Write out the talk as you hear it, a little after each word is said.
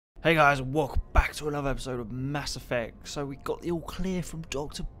Hey guys, and welcome back to another episode of Mass Effect. So we got the all clear from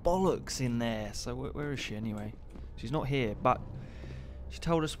Dr. Bollocks in there. So where is she anyway? She's not here, but she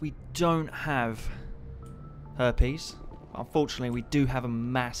told us we don't have herpes. Unfortunately, we do have a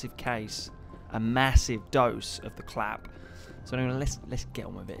massive case, a massive dose of the clap. So anyway, let's get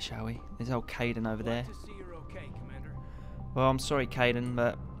on with it, shall we? There's old Caden over there. Well, I'm sorry, Caden,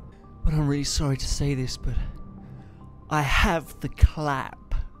 but I'm really sorry to say this, but I have the clap.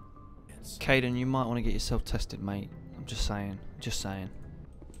 Caden, you might want to get yourself tested, mate. I'm just saying. Just saying.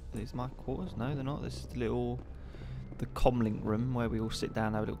 Are these my quarters? No, they're not. This is the comlink room where we all sit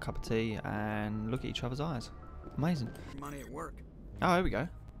down, have a little cup of tea, and look at each other's eyes. Amazing. Money at work. Oh, here we go.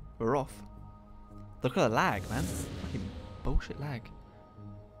 We're off. Look at the lag, man. Fucking bullshit lag.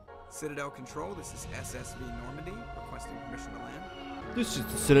 Citadel Control, this is SSV Normandy, requesting permission to land. This is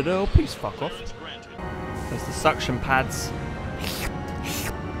the Citadel. Peace, fuck off. There's the suction pads.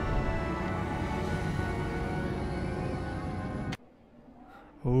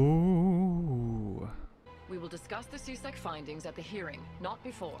 Ooh. We will discuss the CSEC findings at the hearing, not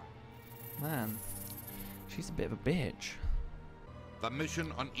before. Man, she's a bit of a bitch. The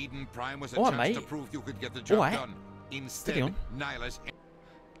mission on Eden Prime was a Alright, chance mate. to prove you could get the job done. Steady Instead, on. Nyla's... Do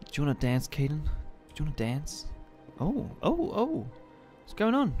you want to dance, Caden? Do you want to dance? Oh. What's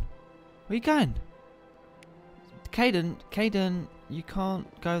going on? Where you going? Caden, you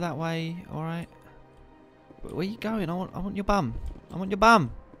can't go that way, alright? Where are you going? I want your bum. I want your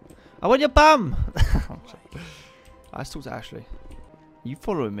bum. I want your bum! Let's talk to Ashley. You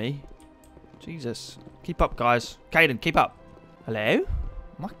following me? Jesus. Keep up, guys. Caden, keep up. Hello?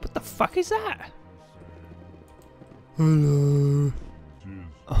 What the fuck is that? Hello.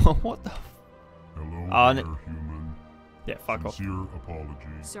 Oh, what the? Hello there, human. Yeah, fuck off. Sincere apologies.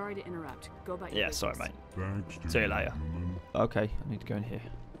 Sorry to interrupt. Go back. Yeah, sorry, mate. Thanks to See you later. human. Okay, I need to go in here.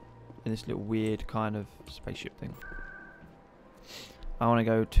 In this little weird kind of spaceship thing. I want to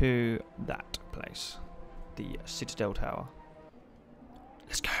go to that place. The Citadel Tower.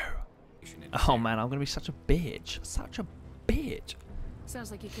 Let's go. Oh man, I'm going to be such a bitch. Such a bitch.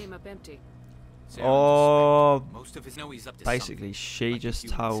 Sounds like he came up empty. Oh, Most of his know he's up to basically she just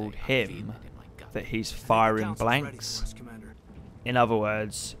told him that he's firing blanks. In other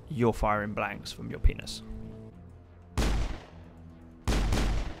words, you're firing blanks from your penis.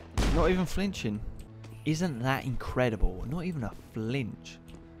 Not even flinching. Isn't that incredible? Not even a flinch.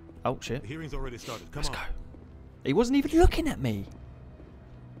 Oh shit. The hearing's already started. Come Let's on. go. He wasn't even looking at me.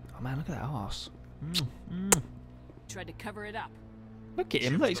 Oh man, look at that arse. Tried to cover it up. Look at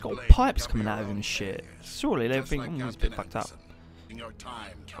him. Look, he's got pipes coming out of him and shit. Surely they'll think, he's a bit fucked up.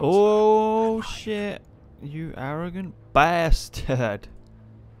 Oh shit. You arrogant bastard.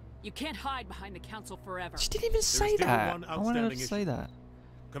 You can't hide behind the council forever. She didn't even say still that. one I wanted her to outstanding say that.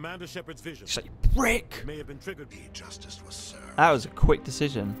 Commander Shepard's vision She's like, brick. may have been triggered. Justice was served. That was a quick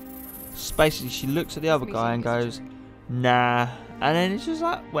decision. So basically, she looks at the other guy and goes, nah. And then it's just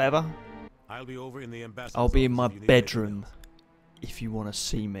like, whatever. I'll be over in the ambassador's I'll be in office my if you need bedroom anything if you want to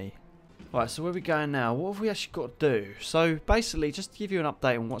see me. Right, so where are we going now? What have we actually got to do? So basically, just to give you an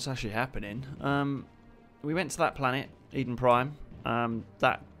update on what's actually happening. We went to that planet, Eden Prime.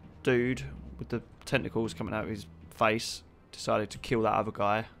 That dude with the tentacles coming out of his face decided to kill that other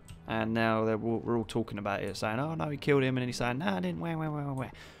guy. And now we're all talking about it, saying, oh no, he killed him. And then he's saying, no, I didn't.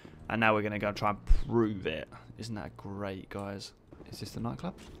 Where. And now we're going to go and try and prove it. Isn't that great, guys? Is this the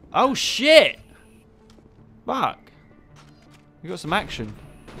nightclub? Oh, shit! Fuck. We got some action.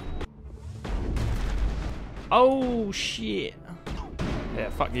 Oh, shit. Yeah,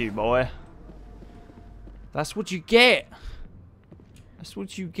 fuck you, boy. That's what you get. That's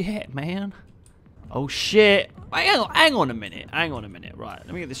what you get, man. Oh, shit. Wait, hang on a minute. Hang on a minute. Right,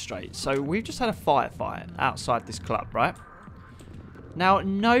 let me get this straight. So, we've just had a firefight outside this club, right? Now,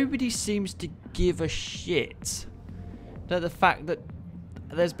 nobody seems to give a shit that the fact that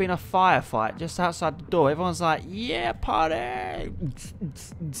there's been a firefight just outside the door. Everyone's like, yeah, party.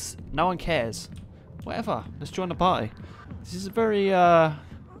 No one cares. Whatever. Let's join the party. This is a very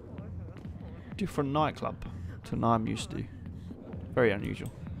different nightclub to what I'm used to. Very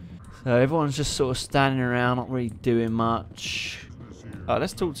unusual. So everyone's just sort of standing around, not really doing much.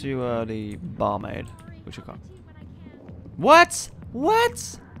 Let's talk to the barmaid, which I can't. What?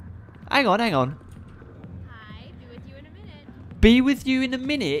 What? Hang on. Hi, be with you in a minute. Be with you in a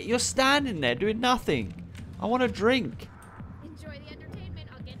minute? You're standing there doing nothing. I want a drink. Enjoy the entertainment.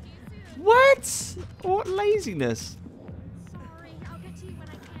 I'll get to you soon. What? What laziness? Sorry, I'll get to you when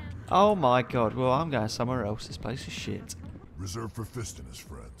I can. Oh my god. Well, I'm going somewhere else. This place is shit. Reserved for Fist and his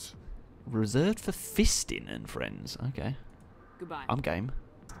friends. Reserved for fisting and friends. Okay. Goodbye. I'm game.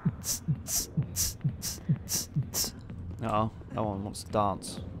 Oh, no one wants to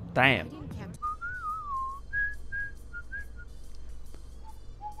dance. Damn.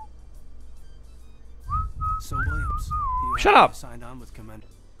 So Williams, you Shut have up. Signed on with Commander.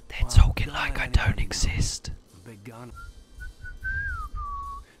 They're talking like I don't exist. Big gun.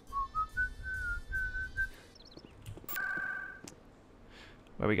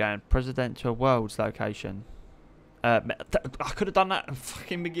 Where are we going? Presidential Worlds location. I could have done that at the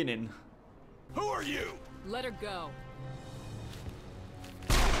fucking beginning. Who are you? Let her go.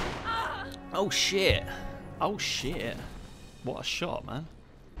 Oh shit. Oh shit. What a shot, man.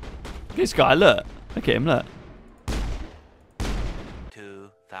 This guy, look. Look at him, look.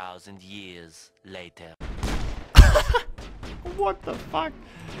 2,000 years later. What the fuck?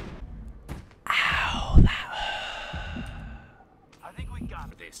 Ow, that. I think we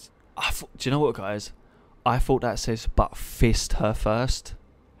got this. Do you know what, guys? I thought that says, but fist her first.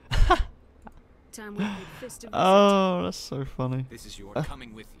 Time we made fist of Oh, that's so funny. This is your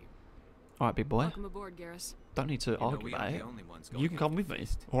coming with you. Alright, big boy. Welcome aboard, Garrus. Don't need to You know, argue we about aren't it. the only ones going You can come with after me.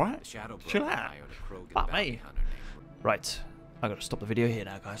 Fist. Alright? The Shadow Chill Brother out. hired a Krogan Fuck bounty me. hunter named- Right. I gotta stop the video here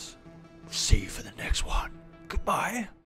now, guys. See you for the next one. Goodbye.